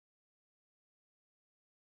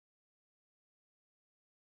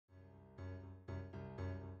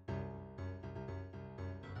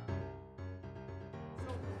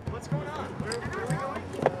What's going on? Where are we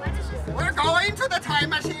going? We're going to the time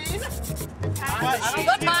machine.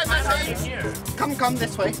 The time machine. Come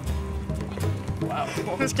this way. Wow,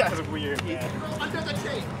 this guy's weird, man. Under the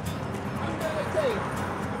tree. Under the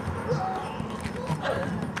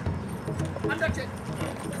tree.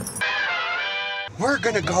 We're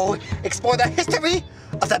gonna go explore the history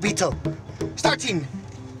of the Beatles, starting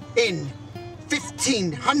in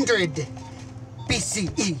 1500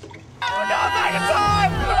 BCE. Oh no, back in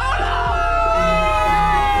time! Oh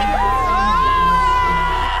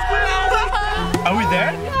no! Are we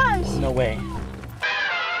there? Gosh. No way.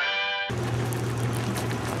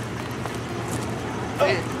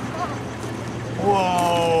 Whoa!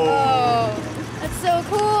 Oh, that's so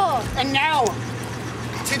cool. And now,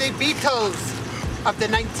 to the Beatles of the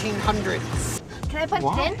 1900s. Can I punch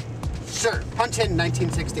it in? Sure, punch in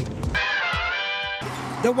 1960.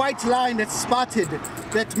 The white line that's spotted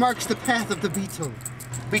that marks the path of the Beatles.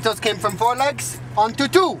 Beatles came from 4 legs onto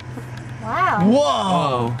 2. Wow.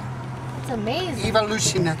 Whoa! That's amazing.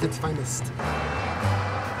 Evolution at its finest.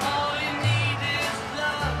 All you need is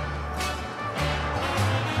love.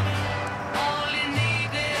 All you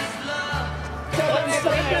need is love. I'm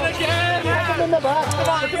tripping again! Come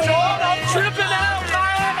on, John, I'm tripping out, man!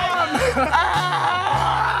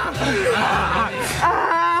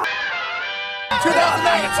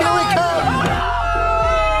 2008, here we come!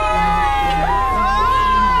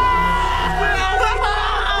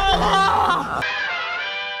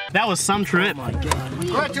 That was some trip. Oh my god.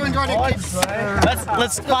 Glad you enjoyed it, kids.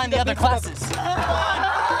 Let's find the other classes.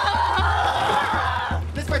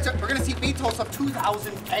 This way, we're gonna see Beatles of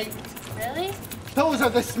 2008. Really? Those are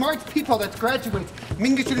the smart people that graduate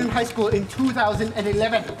Mingus Union High School in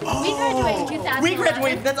 2011. We graduated in 2011. We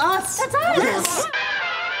graduated, that's us. That's us. Yes.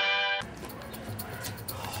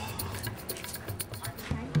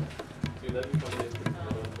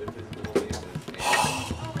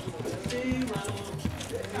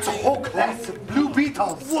 It's a whole class of Blue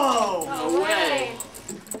Beetles. Whoa! No way.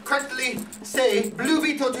 Correctly say Blue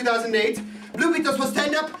Beetle 2008. Blue Beetles will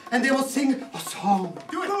stand up and they will sing a song.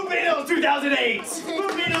 Blue Beetles 2008! Blue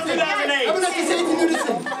Beetles 2008! I would like to say it in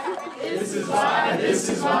unison. This is why, this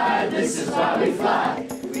is why, this is why we fly.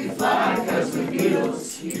 We fly because we're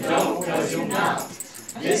Beatles. You don't because you're not.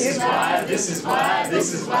 This is why, this is why,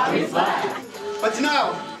 this is why we fly. But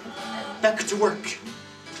now, back to work.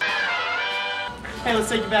 Hey, let's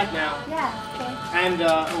take you back now. Yeah, okay. And,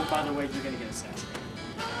 oh, by the way, you're gonna get assassinated.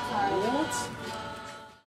 Sorry. What?